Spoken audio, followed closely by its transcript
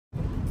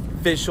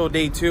official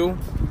day 2.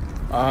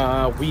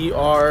 We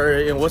are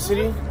in what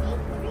city?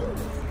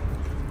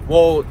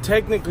 Well,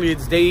 technically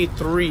it's day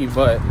 3,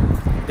 but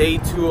day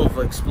 2 of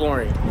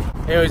exploring.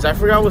 Anyways, I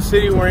forgot what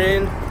city we're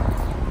in.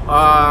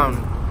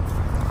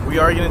 We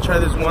are gonna try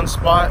this one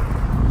spot.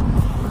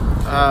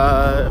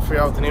 I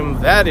forgot what the name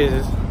of that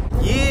is.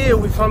 Yeah,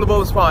 we found the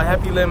boba spot,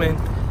 Happy Lemon.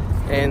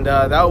 And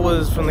that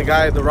was from the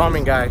guy, the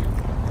ramen guy.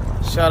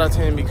 Shout out to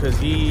him because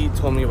he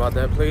told me about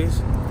that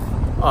place.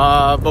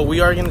 But we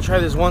are gonna try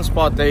this one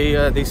spot.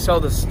 They sell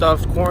the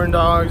stuffed corn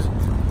dogs,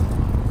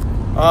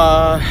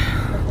 a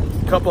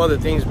couple other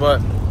things, but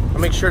I'll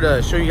make sure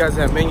to show you guys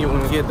that menu when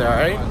we get there. All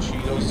right?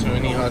 Cheetos,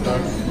 20 hot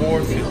dogs,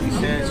 4.50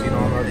 cents. You know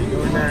I'm already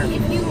doing that.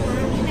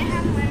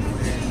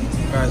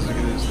 Guys, look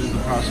at this. This is the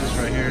process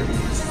right here.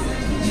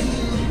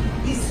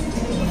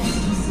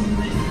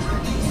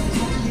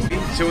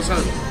 Say what's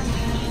up.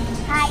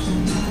 Hi.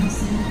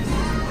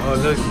 Oh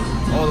look.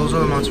 Oh, those are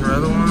the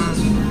mozzarella ones.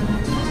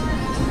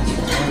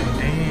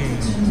 Dang.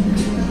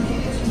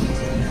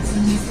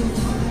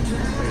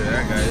 Look at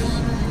that, guys.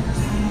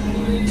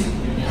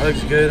 That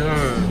looks good,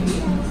 huh?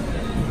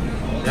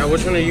 Yeah,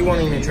 which one are you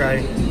wanting to try? I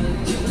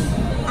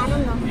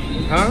don't know.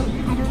 Huh? I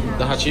don't know.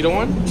 The hot Cheeto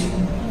one?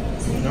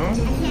 No? I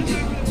can't have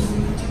it.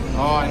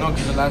 Oh, I know,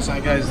 because last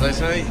night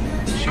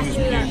she was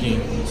puking.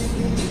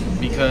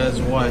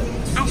 Because what?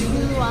 I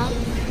threw up.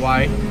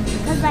 Why?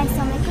 Because my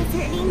stomach was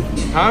hurting.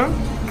 Huh?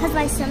 Because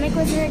my stomach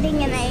was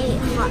hurting and I ate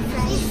hot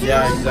fries.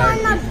 Yeah,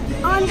 exactly.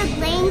 On the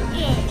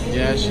blanket.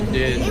 Yeah, she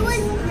did. It was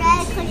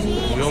red because she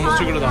ate We almost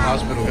took her to the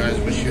hospital, guys,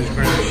 but she was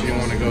crying. She didn't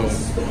want to go.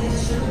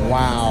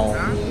 Wow.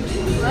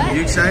 What?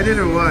 You excited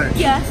or what?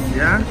 Yes.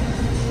 Yeah?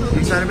 You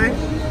excited, babe?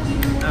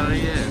 Oh,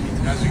 yeah.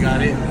 Guys, we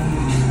got it.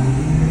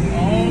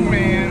 Oh,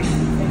 man.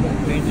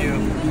 Thank you.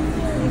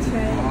 Thanks,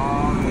 Red.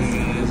 Oh,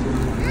 man.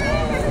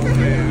 Oh,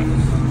 man.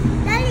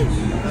 Daddy.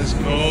 Let's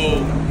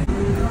go.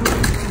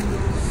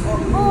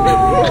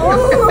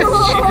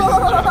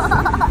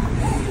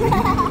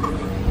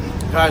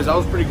 Guys, that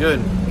was pretty good.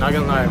 Not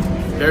gonna lie.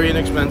 Very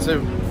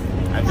inexpensive.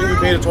 I think we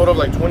paid a total of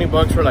like 20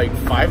 bucks for like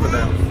 5 of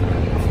them.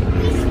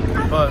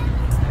 But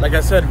like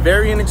I said,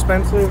 very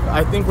inexpensive.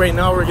 I think right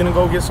now we're gonna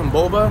go get some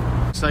boba.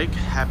 It's like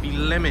Happy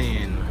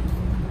Lemon.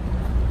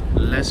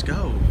 Let's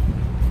go.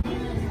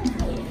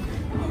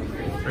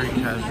 Very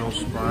casual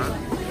spot.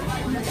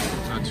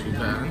 Not too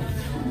bad.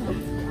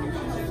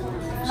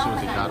 See what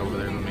they got over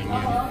there in the menu.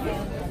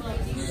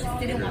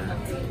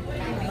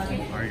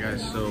 Alright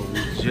guys, so we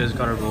just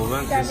got our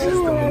boba. This is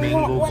the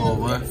mango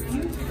boba.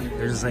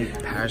 There's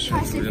like passion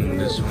fruit in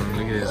this one.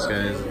 Look at this,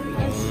 guys.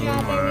 Oh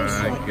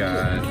my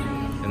god.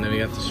 And then we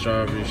got the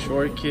strawberry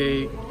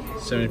shortcake,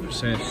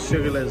 70%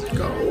 sugar. Let's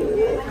go.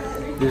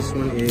 This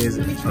one is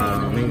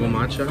mango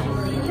matcha.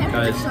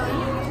 Guys,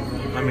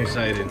 I'm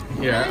excited.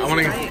 Yeah, I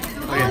want to. Okay.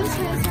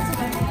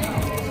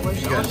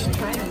 Guys,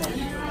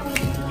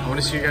 I want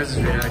to see you guys'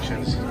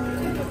 reactions.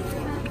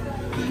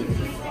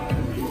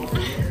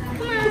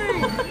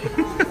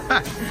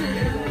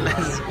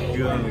 Let's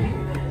go.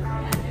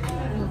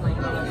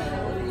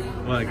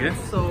 What, good?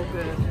 So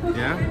good.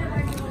 Yeah?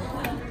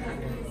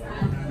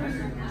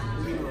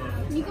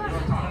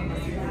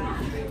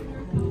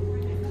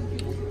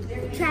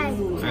 Try. I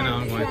know,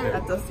 I'm going to.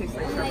 That does taste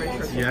like strawberry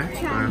shortcake. Yeah?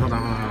 Alright, hold on.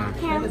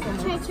 Try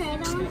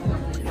it on.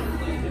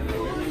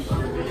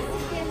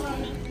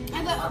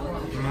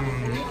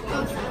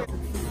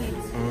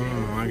 Oh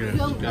my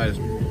goodness. Guys,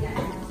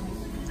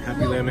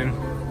 Happy Lemon,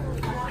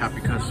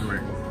 happy customer.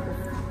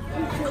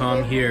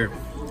 Come here.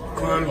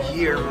 Come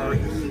here.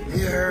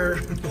 Here.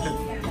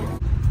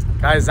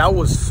 Guys, that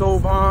was so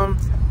bomb.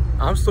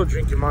 I'm still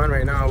drinking mine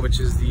right now, which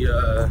is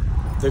the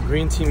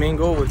green tea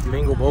mango with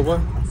mango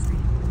boba.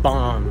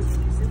 Bomb.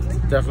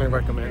 Definitely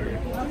recommend it.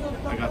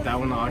 I got that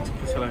one, the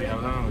octopus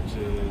salada, which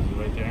is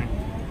right there.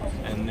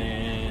 And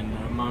then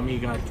mommy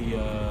got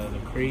the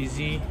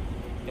crazy,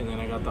 and then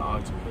I got the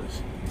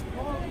octopus.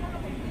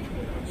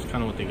 It's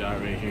kind of what they got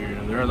right here.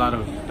 They're out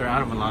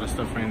of a lot of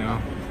stuff right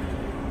now.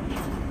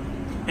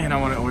 And I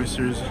wanted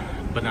oysters,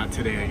 but not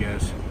today, I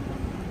guess.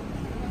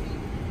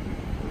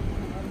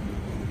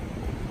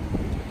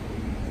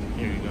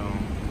 Here you go.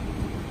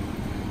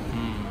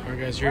 Alright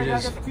guys, here it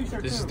is.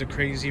 This is the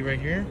crazy right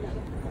here.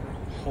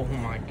 Oh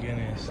my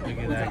goodness, look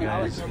at that,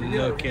 guys.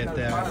 Look at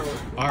that.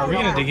 Alright, we're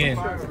gonna dig in.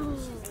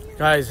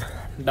 Guys,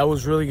 that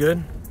was really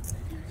good.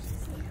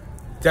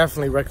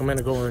 Definitely recommend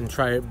to go over and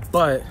try it,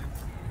 but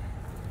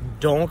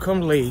don't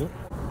come late.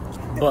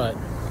 But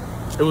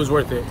it was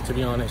worth it, to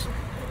be honest.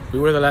 We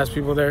were the last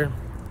people there.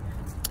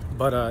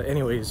 But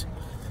anyways,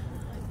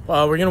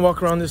 we're gonna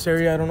walk around this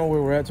area. I don't know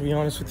where we're at, to be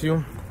honest with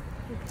you.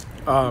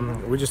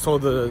 We just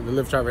told the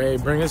Lyft driver, hey,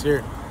 bring us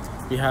here.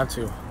 We have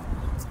to.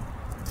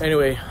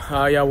 Anyway,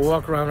 yeah, we'll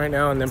walk around right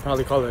now and then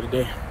probably call it a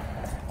day.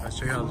 Let's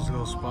check out this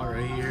little spot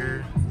right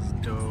here. It's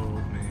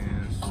dope,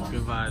 man.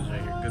 Good vibes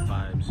right here, good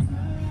vibes.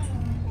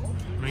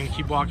 We're gonna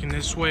keep walking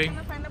this way. I'm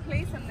gonna find a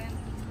place and then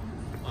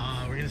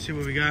We're gonna see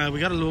what we got. We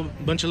got a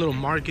bunch of little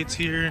markets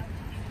here.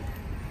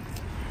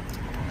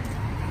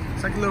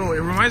 It's like a little, it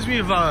reminds me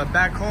of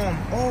back home.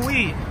 Oh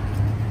wait,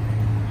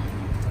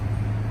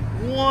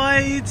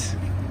 What?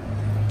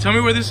 Tell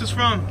me where this is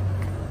from.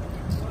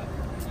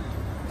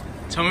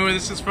 Tell me where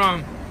this is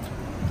from.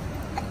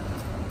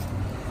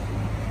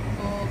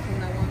 Oh, from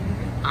that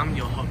one. I'm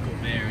your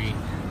Huckleberry.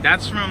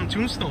 That's from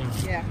Tombstone.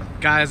 Yeah.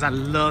 Guys, I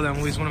love that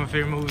movie. It's one of my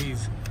favorite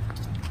movies.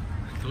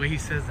 The way he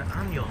says that,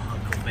 I'm your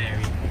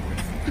Huckleberry.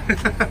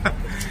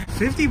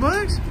 50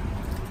 bucks?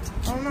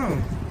 I don't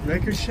know.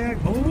 Record Shack.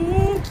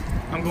 Oh,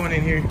 I'm going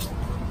in here.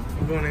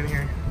 I'm going in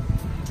here.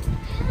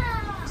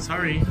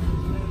 Sorry.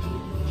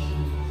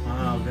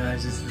 Wow,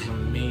 guys, this is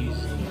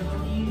amazing.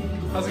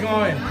 How's it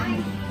going?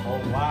 Oh,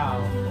 wow.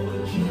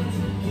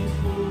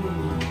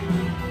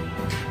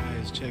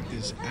 Guys, check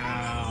this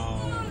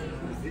out.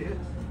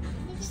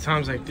 It's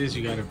times like this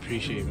you gotta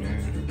appreciate,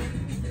 man.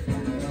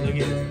 Look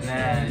at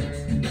that.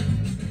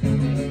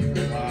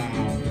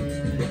 Wow.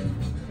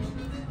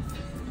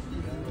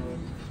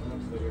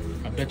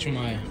 I bet you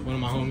one of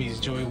my homies,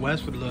 Joey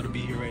West, would love to be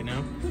here right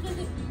now.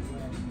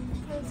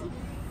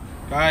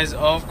 Guys,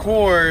 of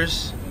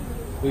course,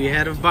 we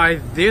had to buy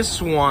this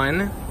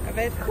one.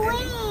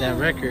 That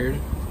record.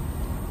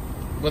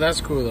 Well, that's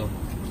cool though.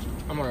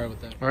 I'm alright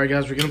with that. Alright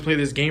guys, we're gonna play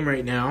this game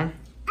right now.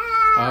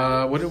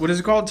 What is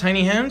it called?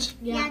 Tiny Hands?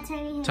 Yeah,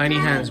 Tiny Hands. Tiny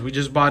Hands. We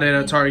just bought it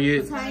at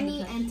Target.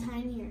 Tiny and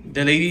tinier.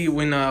 The lady,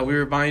 when we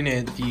were buying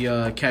it,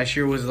 the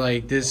cashier was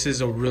like, this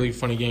is a really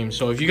funny game.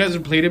 So if you guys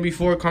have played it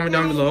before, comment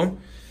down below.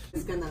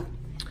 It's gonna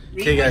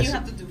Okay guys, you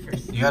have to do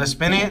first. you gotta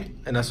spin it,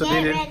 and that's what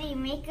they Get did. ready.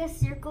 Make a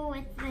circle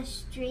with the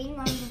string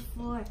on the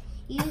floor.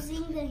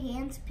 Using the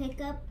hands,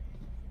 pick up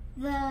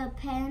the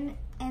pen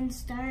and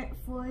start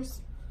 4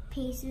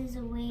 paces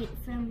away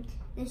from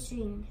the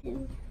string.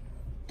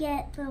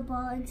 Get the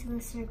ball into the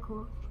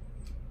circle.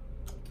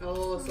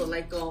 Oh, so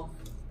like golf.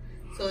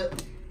 So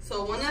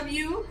one of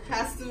you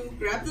has to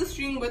grab the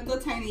string with the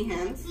tiny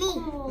hands,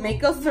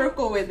 make a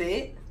circle with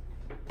it,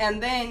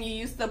 and then you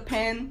use the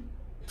pen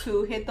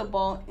to hit the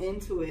ball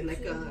into it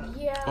like a...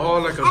 Yeah. Oh,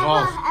 like a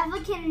golf. Eva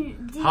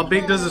can do How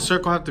big does the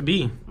circle have to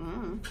be?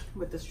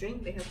 With the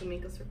string, they have to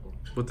make a circle.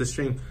 With the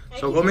string.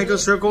 So go make a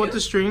circle with the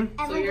string.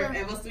 So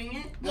Eva's doing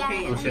it? Yeah,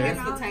 Okay, and she okay.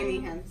 gets the tiny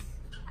hands.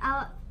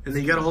 And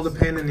then you gotta hold the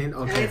pen and then, And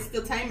okay. it's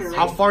the timer, right?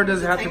 How far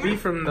does it have to Timer? be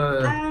from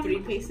the... 3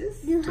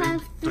 paces? You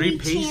have Three 3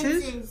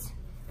 paces? chances.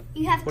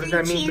 You have What does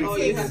 3 that mean, 3 Oh,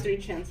 you chances. have 3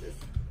 chances.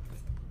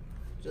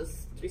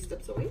 Just 3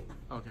 steps away.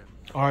 Okay.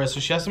 Alright, so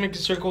she has to make a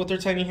circle with her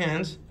tiny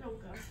hands.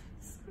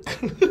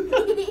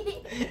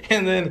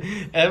 And then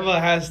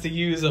Eva has to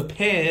use a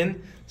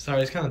pen.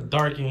 Sorry, it's kind of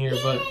dark in here,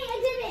 but... I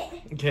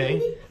did it.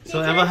 Okay.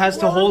 So Eva has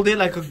to hold it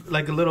like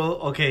a little...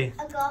 Okay.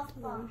 A golf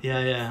ball.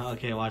 Yeah.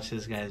 Okay, watch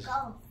this, guys.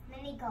 Golf.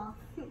 Mini golf.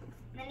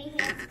 Mini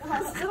hands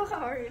golf. So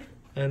hard.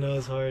 I know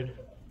it's hard.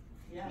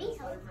 Yeah,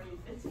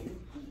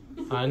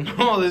 I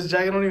know, this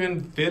jacket don't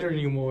even fit her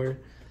anymore.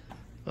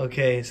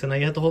 Okay, so now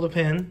you have to hold a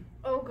pen.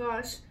 Oh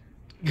gosh.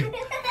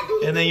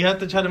 And then you have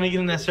to try to make it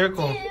in that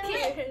circle. Do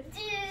it.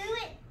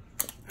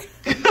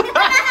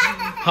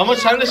 How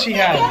much time does she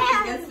have?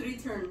 She gets 3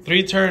 turns.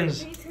 3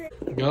 turns.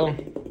 Go. One more.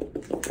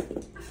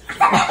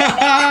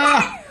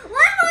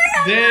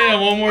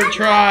 Damn, one more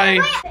try.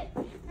 Wait.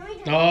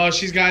 Oh,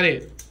 she's got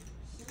it.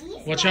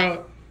 Watch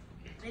out.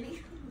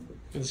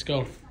 Let's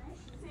go.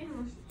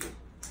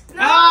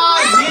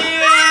 Oh,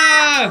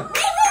 yeah!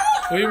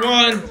 We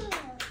won.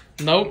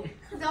 Nope.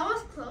 That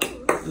was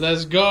close.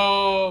 Let's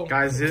go.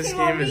 Guys, this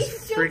game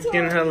is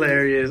freaking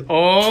hilarious.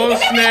 Oh,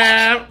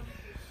 snap.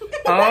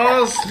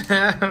 Oh,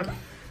 snap.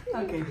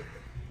 Okay.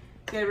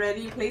 Get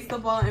ready. Place the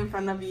ball in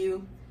front of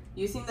you.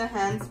 Using the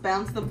hands,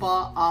 bounce the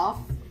ball off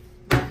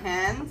the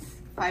hands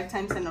 5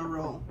 times in a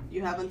row.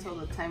 You have until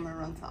the timer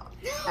runs out.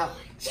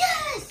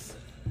 Yes!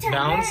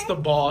 Bounce the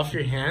ball off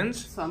your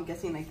hands. So I'm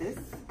guessing like this.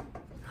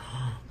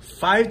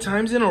 5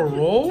 times in a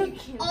row?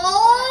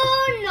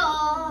 Oh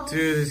no!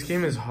 Dude, this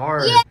game is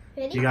hard.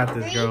 Ready? You got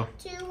this, girl.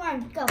 3, 2,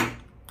 1, go.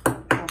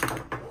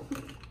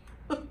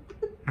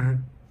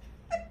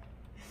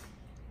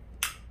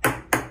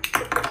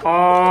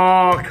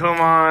 Oh,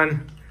 come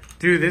on.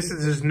 Dude, this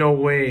is just no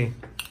way.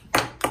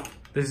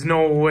 There's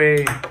no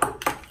way.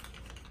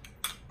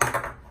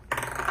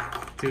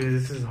 Dude,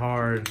 this is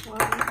hard.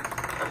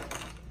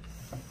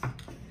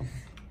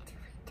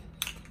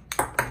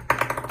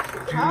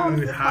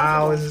 Dude,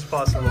 how is this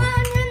possible?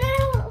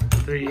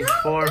 3,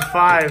 4,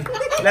 5.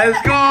 Let's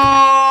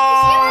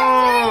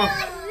go!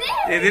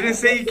 It didn't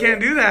say you can't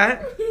do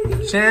that.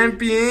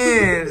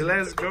 Champions,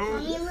 let's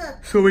go.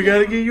 So we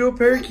gotta get you a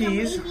pair of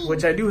keys,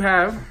 which I do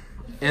have.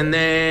 And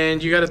then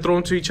you gotta throw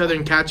them to each other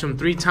and catch them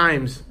 3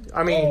 times.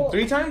 I mean,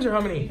 3 times or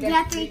how many? You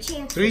got 3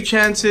 chances. 3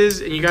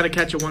 chances, and you gotta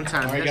catch it 1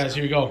 time. All right, guys,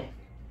 here we go.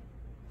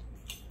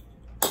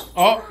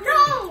 Oh,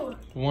 No!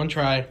 1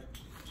 try.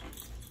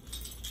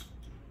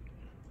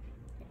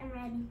 I'm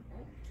ready.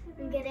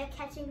 I'm good at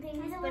catching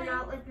things, but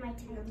not with my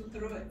tongue.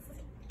 Throw it.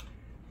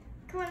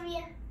 Come on,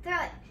 Mia. Throw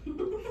it.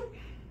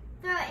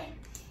 Throw it.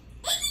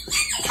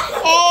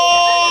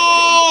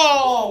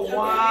 Oh,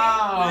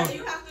 wow. Now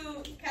you have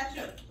to catch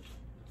up.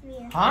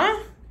 Mia.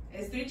 Huh?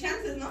 It's 3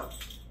 chances, no?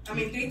 I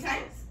mean 3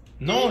 times.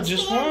 No,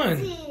 just one.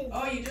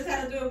 Oh, you just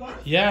had to do it once?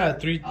 Yeah,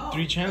 three Oh,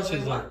 chances. they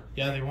won?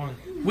 Yeah, they won.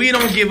 We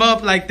don't give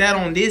up like that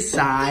on this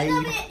side.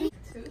 2,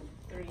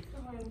 3.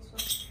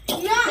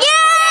 Yeah!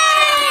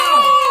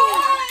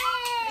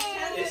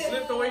 It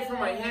slipped away from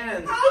my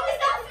hands. How is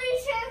that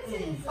 3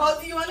 chances? Oh,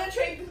 do you want to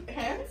trade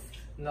hands?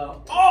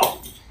 No.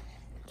 Oh!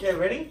 Okay,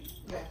 ready?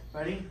 Yeah.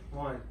 Ready?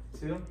 1,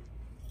 2.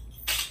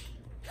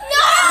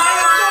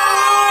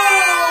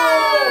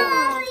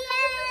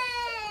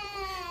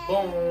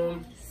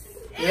 Boom.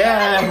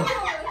 Yeah.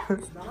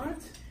 Not?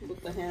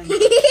 With the hands.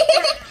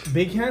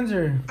 Big hands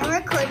or I'm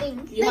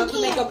recording. You have to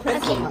make a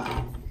pretzel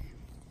knot.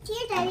 Here,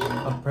 Daddy.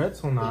 a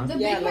pretzel knot?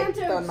 Yeah, like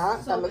the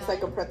knot that looks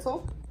like a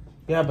pretzel.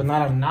 Yeah, but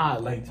not a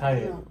knot. Like tie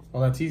it. No.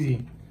 Well, that's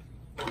easy.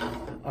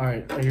 All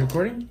right, are you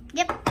recording?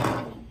 Yep.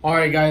 All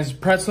right, guys,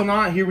 pretzel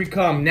knot. Here we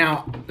come.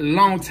 Now, a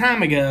long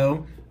time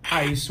ago,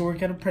 I used to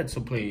work at a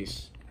pretzel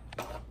place.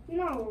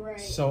 No, right.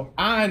 So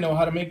I know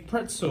how to make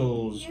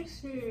pretzels. Yes,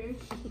 sir.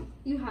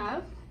 You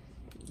have?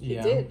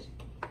 Yeah. You did.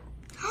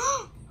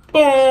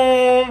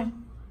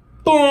 Boom!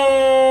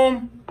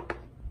 Boom!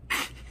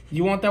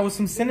 You want that with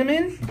some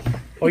cinnamon?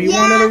 Or you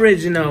want an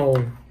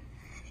original?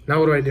 Now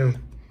what do I do?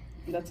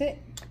 That's it.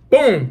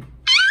 Boom!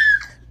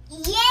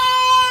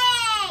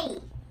 Yay!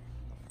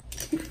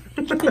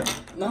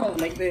 No,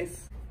 like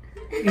this.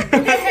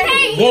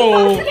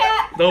 Whoa!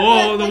 The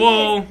wall, the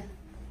wall.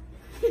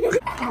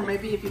 Or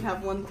maybe if you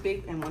have one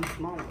big and one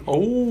small one.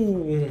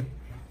 Oh.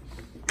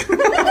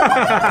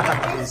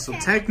 So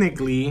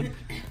technically,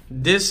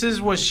 this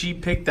is what she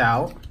picked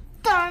out.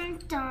 Dun,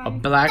 dun, A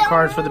black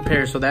card for the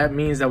pair, so that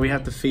means that we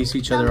have to face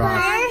each other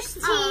off. First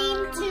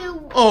team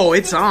to... Oh,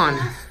 it's on.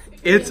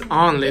 It's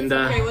on,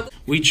 Linda.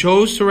 We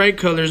chose to write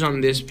colors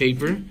on this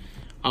paper.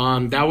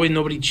 That way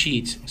nobody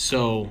cheats.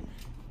 So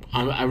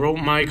I wrote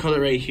my color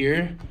right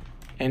here,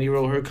 and you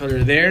wrote her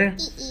color there.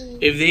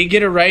 If they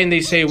get it right and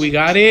they say we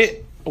got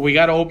it, we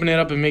got to open it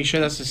up and make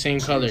sure that's the same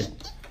color.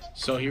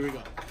 So here we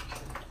go.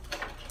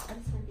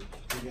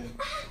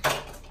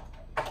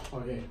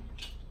 Okay.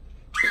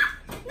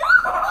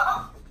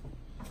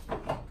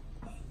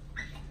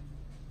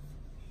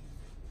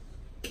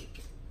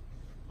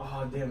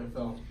 Oh, damn, it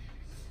fell.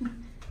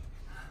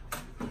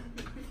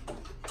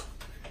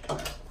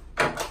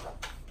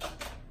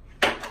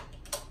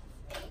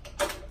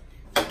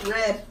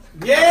 Red.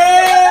 Yeah!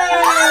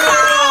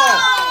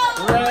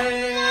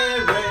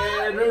 Red,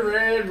 red, red,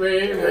 red, red, red.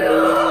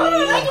 Why do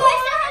I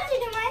still have to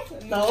do my...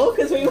 No,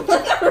 because we won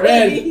Red,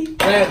 already.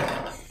 red,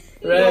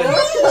 red.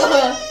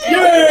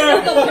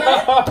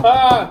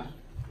 Yeah!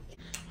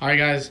 All right,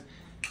 guys.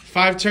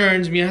 5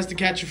 turns. Mia has to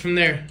catch it from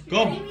there.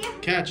 Go.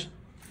 Catch.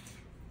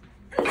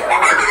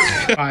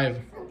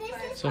 5.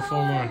 So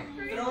 4 more.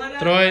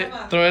 Throw it.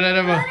 Throw it at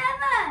Eva.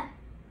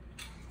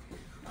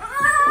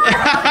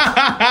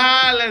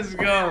 Let's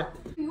go.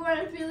 If you want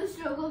to feel the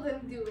struggle, then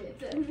do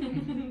it.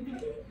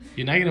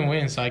 You're not gonna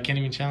win, so I can't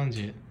even challenge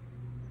it.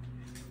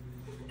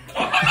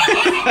 Oh,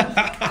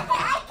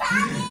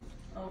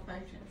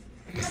 5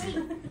 chances.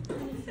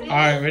 All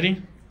right,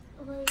 ready?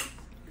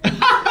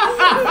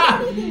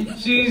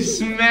 She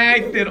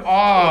smacked it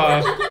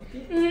off.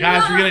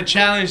 Guys, we're gonna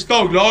challenge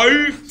Thug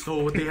Life.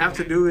 So what they have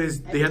to do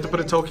is they have to put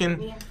a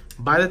token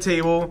by the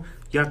table.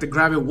 You have to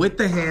grab it with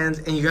the hands,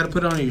 and you gotta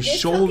put it on your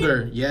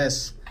shoulder.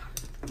 Yes.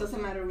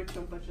 Doesn't matter which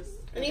one, but just...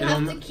 And you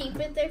have to keep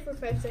it there for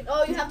 5 seconds.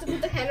 Oh, you have to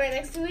put the hand right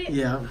next to it?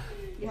 Yeah.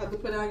 You have to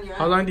put it on your eye.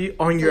 How long do you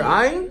on your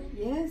eye?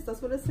 Yes,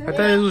 that's what it says. I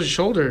thought it was a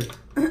shoulder.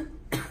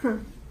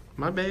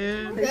 My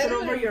bad. Place it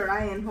over your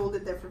eye and hold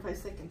it there for 5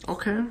 seconds.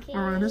 Okay.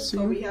 All right. Let's see.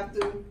 So we have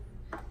to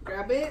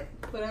grab it,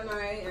 put it on our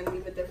eye, and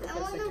leave it there for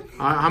 5 seconds.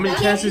 How many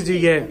chances do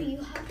you get?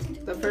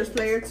 The first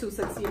player to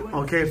succeed wins.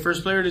 Okay,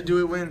 first player to do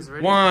it wins.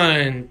 Ready?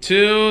 1,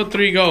 2,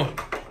 3, go.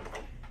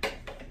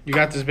 You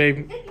got this,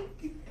 babe.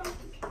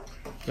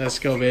 Let's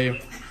go,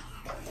 babe.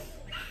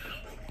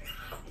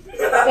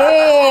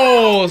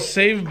 Oh,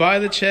 saved by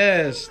the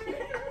chest.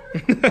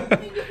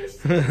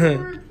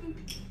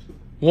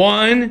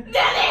 1,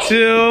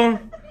 2,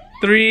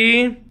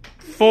 3,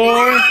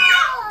 4,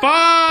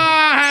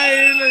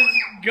 5. Let's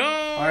go.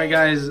 All right,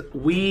 guys,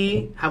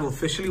 we have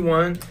officially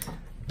won.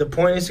 The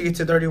point is to get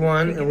to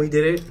 31, and we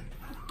did it.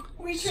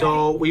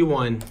 So we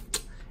won.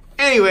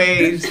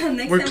 Anyways,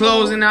 we're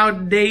closing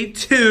out day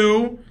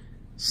 2.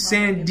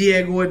 San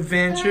Diego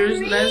Adventures.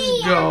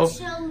 Let's go.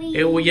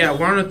 Yeah,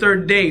 we're on the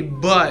 3rd day,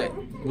 but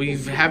we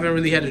haven't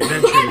really had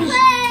adventures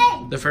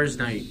the first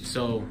night.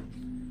 So,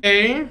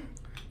 hey.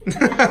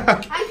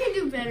 I can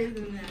do better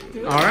than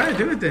that. All right,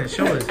 do it then.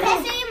 Show us.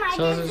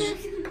 Show us.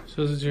 This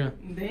Show us what you got.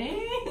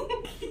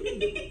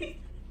 Dang.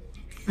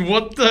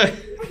 What the?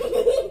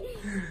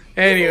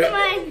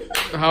 Anyway,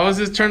 how does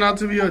this turn out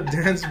to be a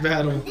dance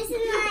battle? is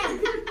mine.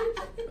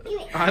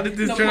 How did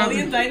this turn out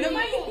Napoleon to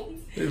Dynamite?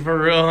 for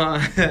real, huh?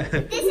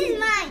 This is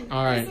mine.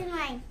 All right. This is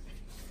mine.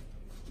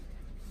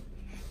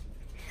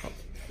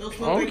 Those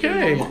look like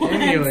Okay. normal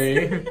hands.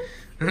 Anyway,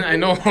 I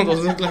know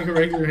those look like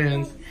regular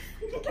hands.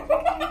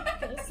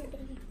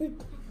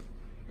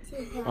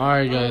 All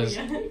right, guys.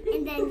 And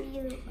then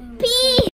you... Pee!